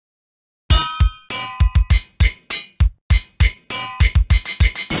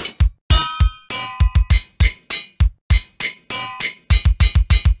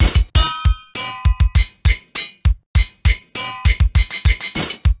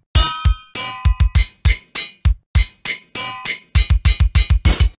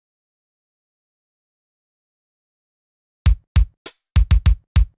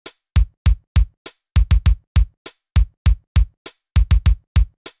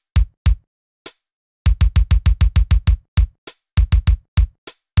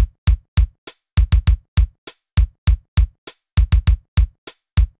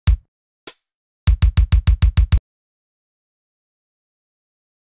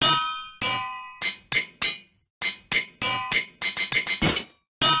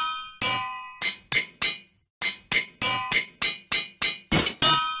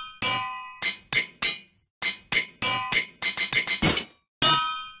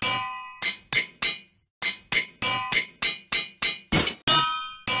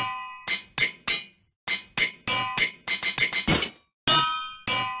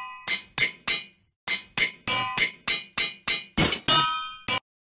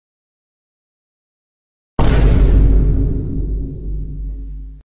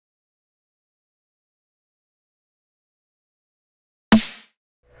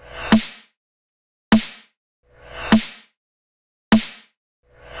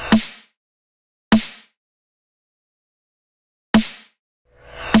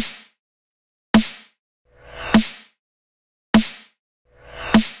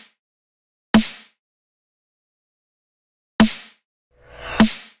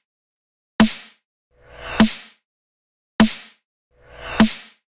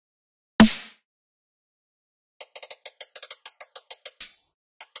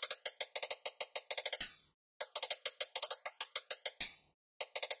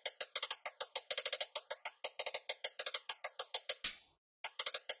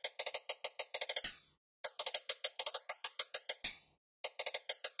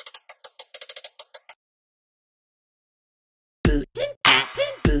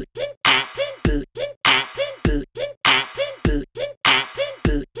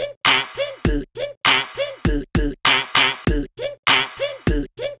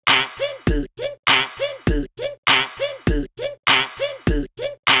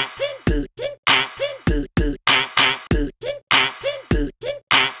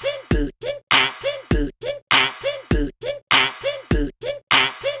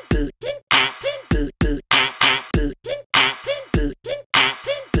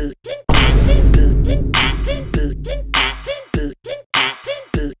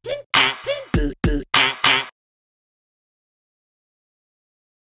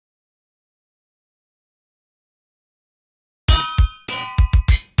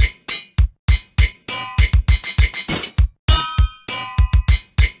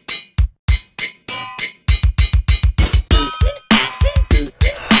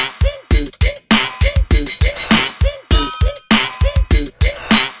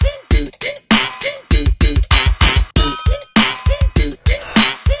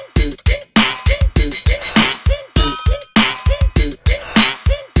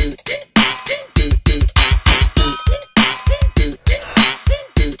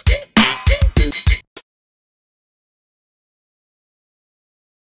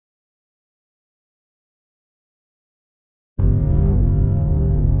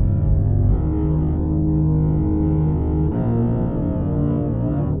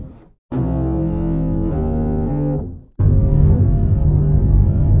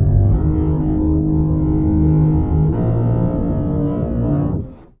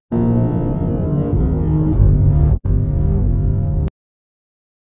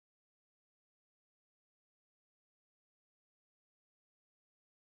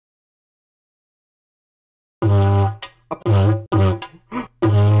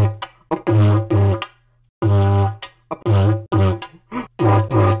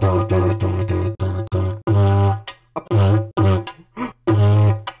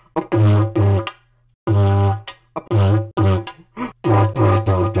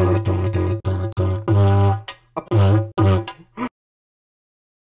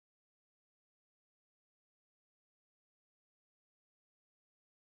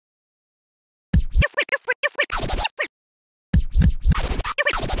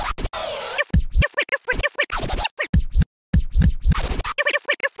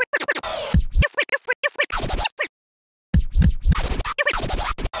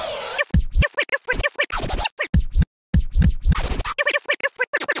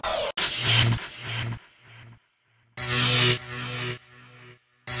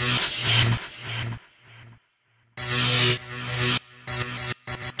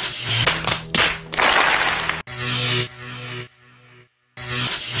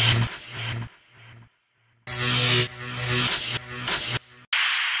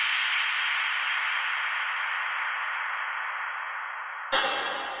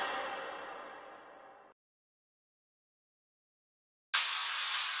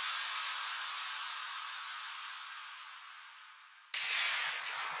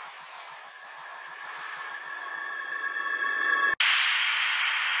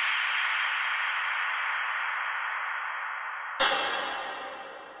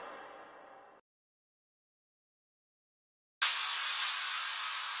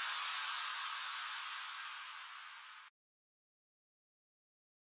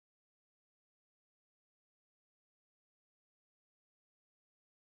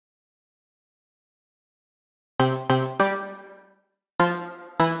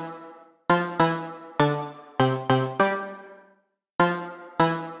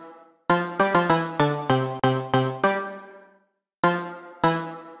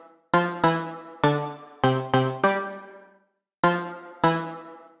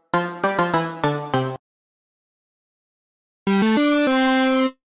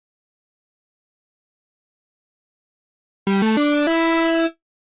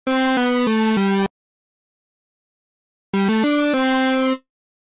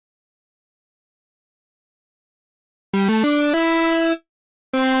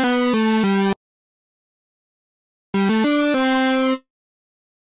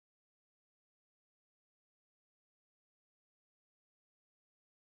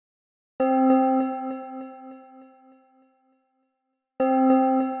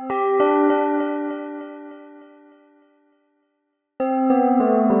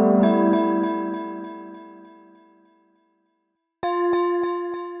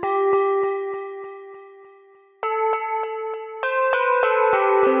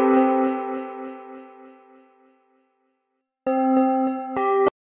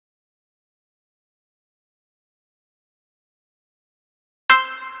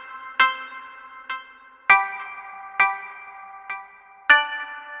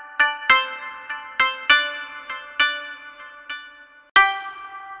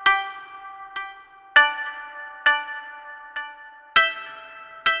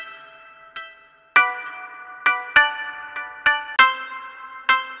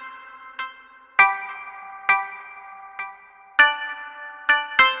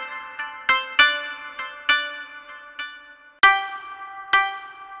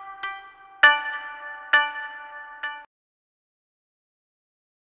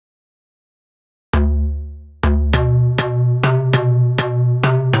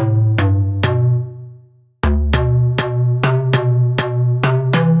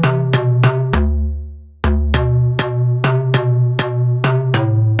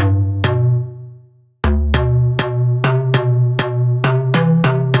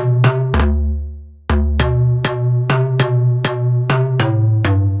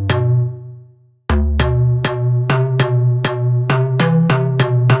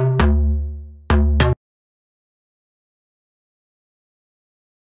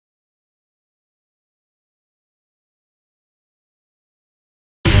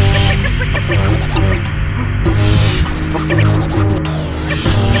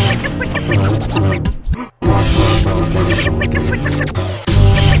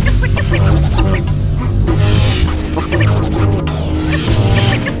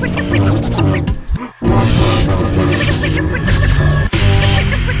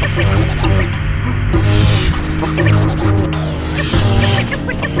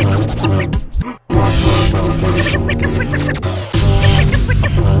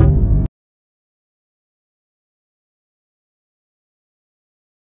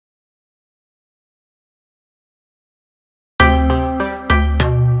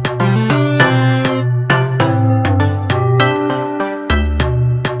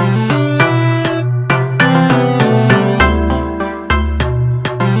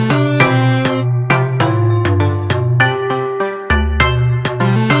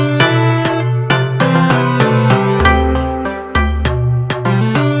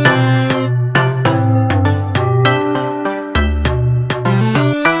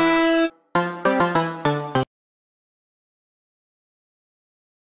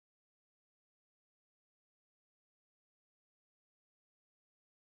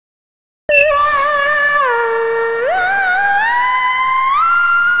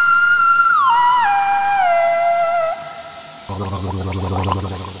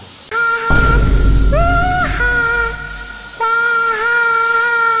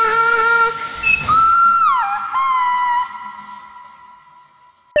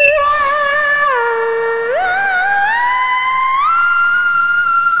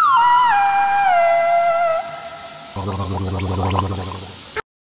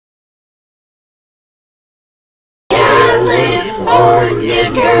California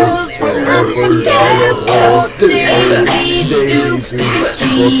girls were unforgettable. Daisy Dukes,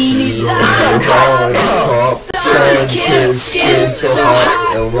 bikinis on top, sun-kissed skin so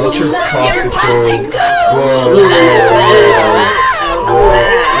hot, and road trip popsicle.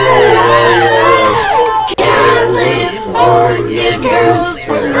 California girls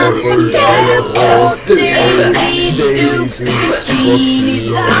were unforgettable. Daisy Dukes, bikinis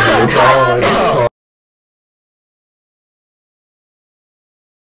on top.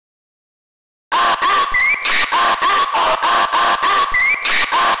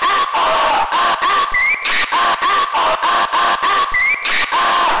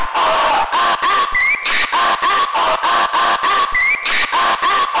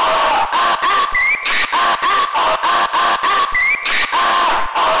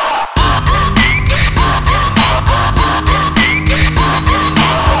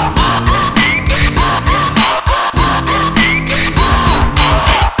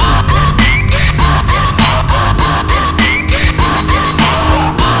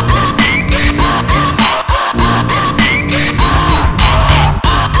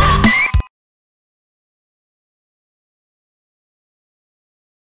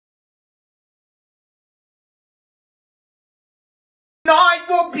 Tonight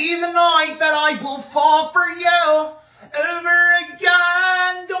will be the night that I will fall for you over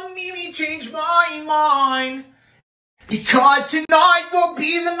again. Don't make me change my mind, because tonight will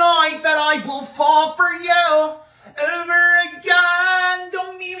be the night that I will fall for you over again.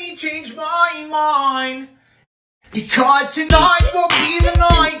 Don't make me change my mind, because tonight will be the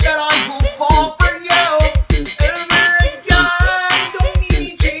night that I will fall for you over again. Don't make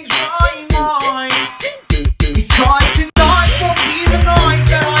me change my mind, because tonight will be the night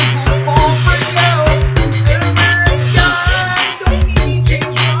that I will fall for you over again. Don't make me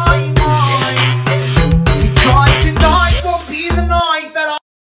change my mind, because tonight will be the night that I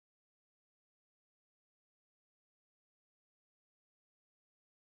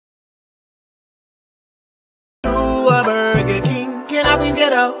a Burger King. Can I please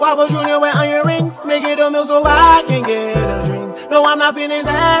get a Whopper Jr. with onion rings? Make it a meal so I can get a drink. No, I'm not finished,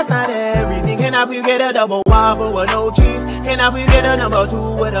 that's not everything. Can I please get a double Whopper with no cheese? Can I please get a number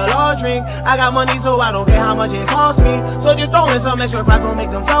 2 with a large drink? I got money so I don't care how much it costs me. So just throw in some extra fries, don't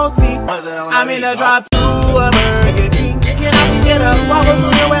make them salty. I'm in a drive-thru a Burger King. Can I please get a Whopper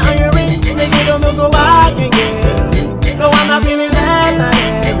Jr. with onion rings? Make it a meal so I can get a drink. No, I'm not finished, that's not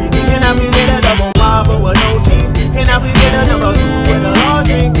everything. Can I please get a double Whopper with no cheese? Can I please get a number 2 with a large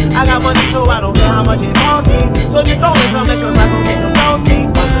drink? I got money so I don't care how much it costs me. So just throw in some extra fries, don't make them salty.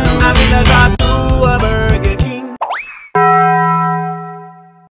 I'm in a drive-thru a Burger King.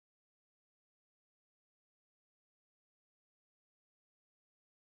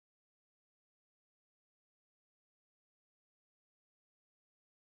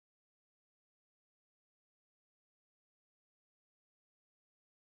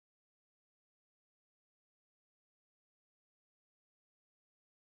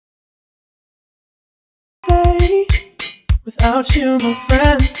 without you, my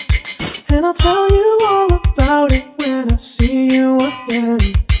friend. And I'll tell you all about it when I see you again.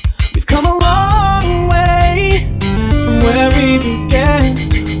 We've come a long way from where we began.